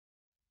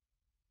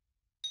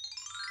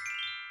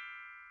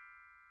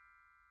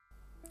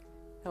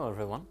Hello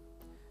everyone.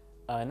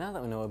 Now that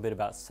we know a bit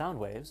about sound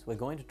waves, we're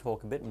going to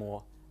talk a bit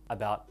more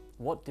about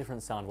what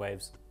different sound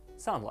waves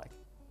sound like,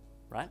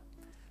 right?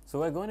 So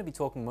we're going to be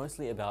talking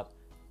mostly about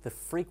the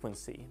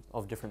frequency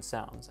of different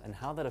sounds and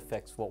how that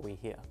affects what we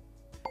hear.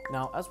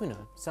 Now, as we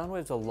know, sound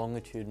waves are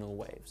longitudinal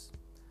waves.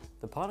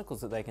 The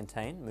particles that they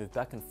contain move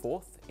back and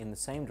forth in the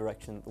same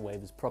direction that the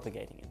wave is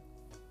propagating in.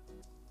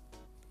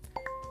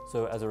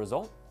 So as a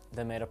result,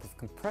 they're made up of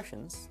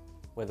compressions,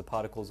 where the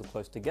particles are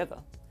close together,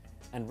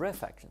 and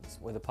rarefactions,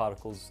 where the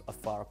particles are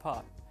far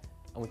apart.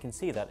 And we can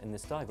see that in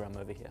this diagram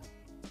over here.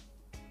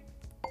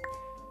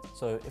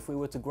 So if we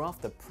were to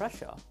graph the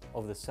pressure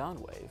of the sound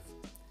wave,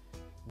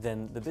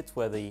 then the bits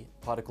where the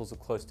particles are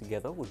close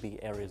together would be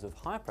areas of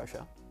high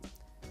pressure,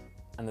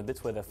 and the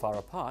bits where they're far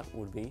apart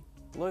would be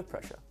low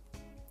pressure.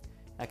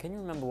 Now, can you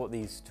remember what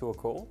these two are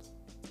called?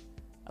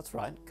 That's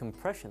right,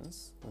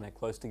 compressions when they're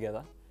close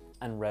together,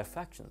 and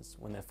rarefactions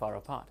when they're far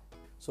apart.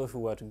 So if we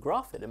were to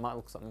graph it, it might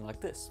look something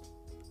like this.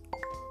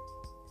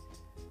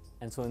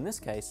 And so in this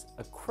case,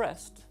 a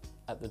crest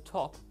at the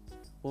top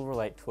will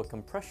relate to a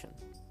compression,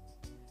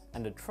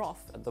 and a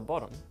trough at the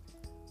bottom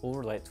will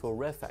relate to a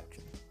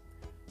rarefaction.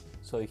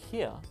 So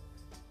here,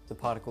 the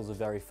particles are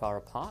very far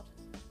apart,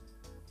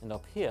 and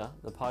up here,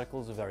 the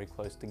particles are very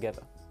close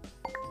together.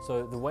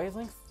 So the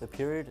wavelength, the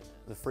period,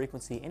 the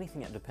frequency,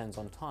 anything that depends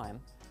on time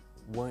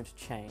won't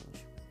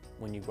change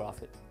when you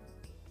graph it.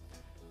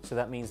 So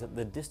that means that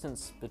the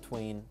distance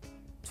between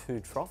two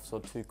troughs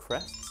or two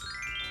crests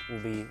will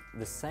be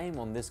the same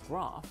on this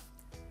graph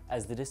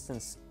as the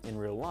distance in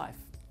real life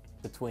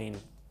between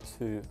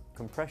two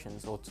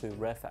compressions or two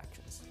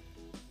rarefactions.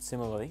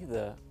 Similarly,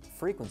 the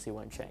frequency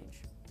won't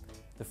change.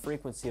 The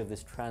frequency of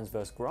this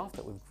transverse graph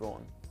that we've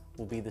drawn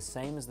will be the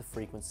same as the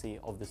frequency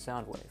of the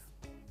sound wave.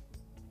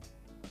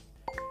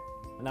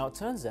 Now, it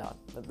turns out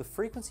that the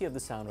frequency of the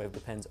sound wave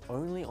depends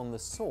only on the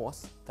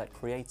source that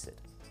creates it.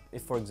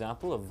 If, for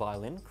example, a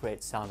violin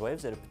creates sound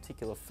waves at a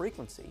particular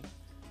frequency,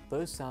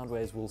 those sound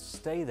waves will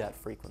stay that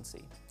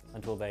frequency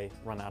until they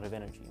run out of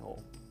energy or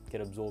get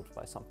absorbed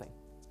by something.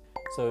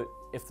 So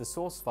if the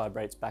source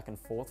vibrates back and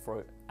forth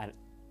for,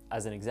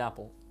 as an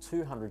example,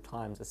 200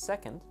 times a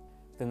second,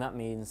 then that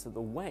means that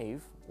the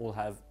wave will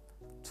have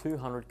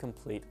 200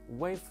 complete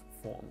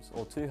waveforms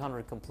or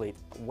 200 complete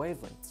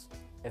wavelengths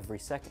every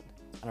second.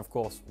 And of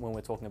course, when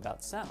we're talking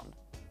about sound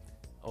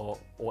or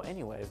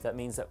any wave, that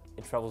means that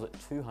it travels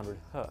at 200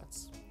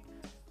 hertz.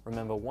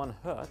 Remember, 1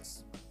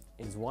 hertz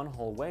is one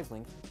whole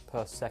wavelength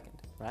per second,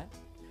 right?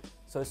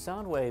 So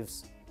sound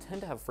waves tend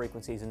to have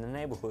frequencies in the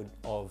neighborhood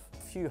of a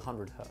few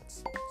hundred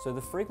hertz. So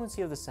the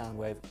frequency of the sound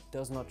wave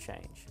does not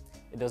change.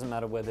 It doesn't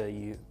matter whether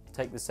you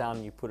take the sound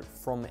and you put it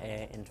from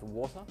air into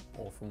water,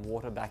 or from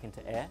water back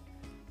into air,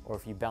 or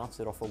if you bounce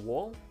it off a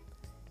wall,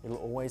 it'll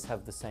always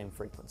have the same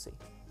frequency.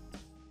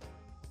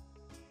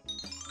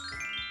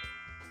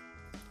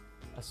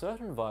 A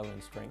certain violin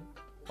string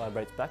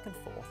vibrates back and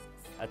forth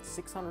at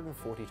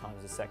 640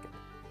 times a second.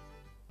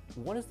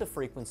 What is the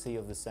frequency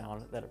of the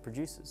sound that it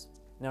produces?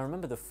 Now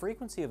remember, the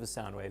frequency of a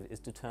sound wave is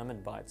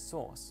determined by its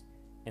source.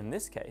 In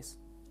this case,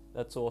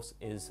 that source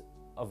is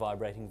a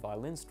vibrating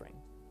violin string.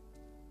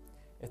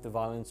 If the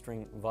violin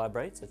string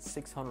vibrates at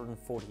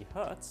 640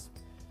 hertz,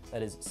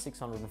 that is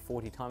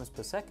 640 times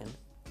per second,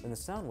 then the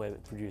sound wave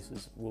it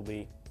produces will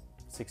be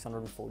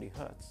 640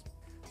 hertz.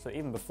 So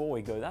even before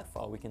we go that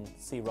far, we can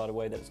see right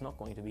away that it's not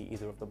going to be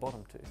either of the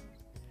bottom two,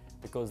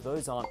 because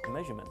those aren't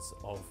measurements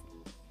of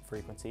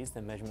frequencies,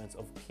 they're measurements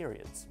of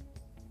periods,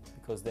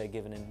 because they're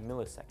given in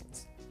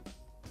milliseconds.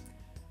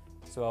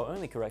 So our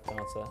only correct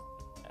answer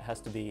has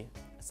to be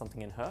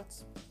something in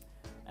hertz,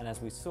 and as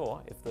we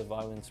saw, if the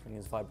violin string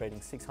is vibrating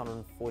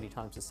 640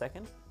 times a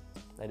second,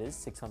 that is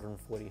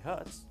 640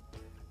 hertz,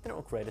 then it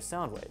will create a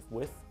sound wave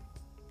with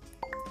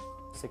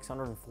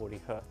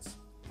 640 hertz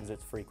as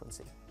its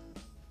frequency.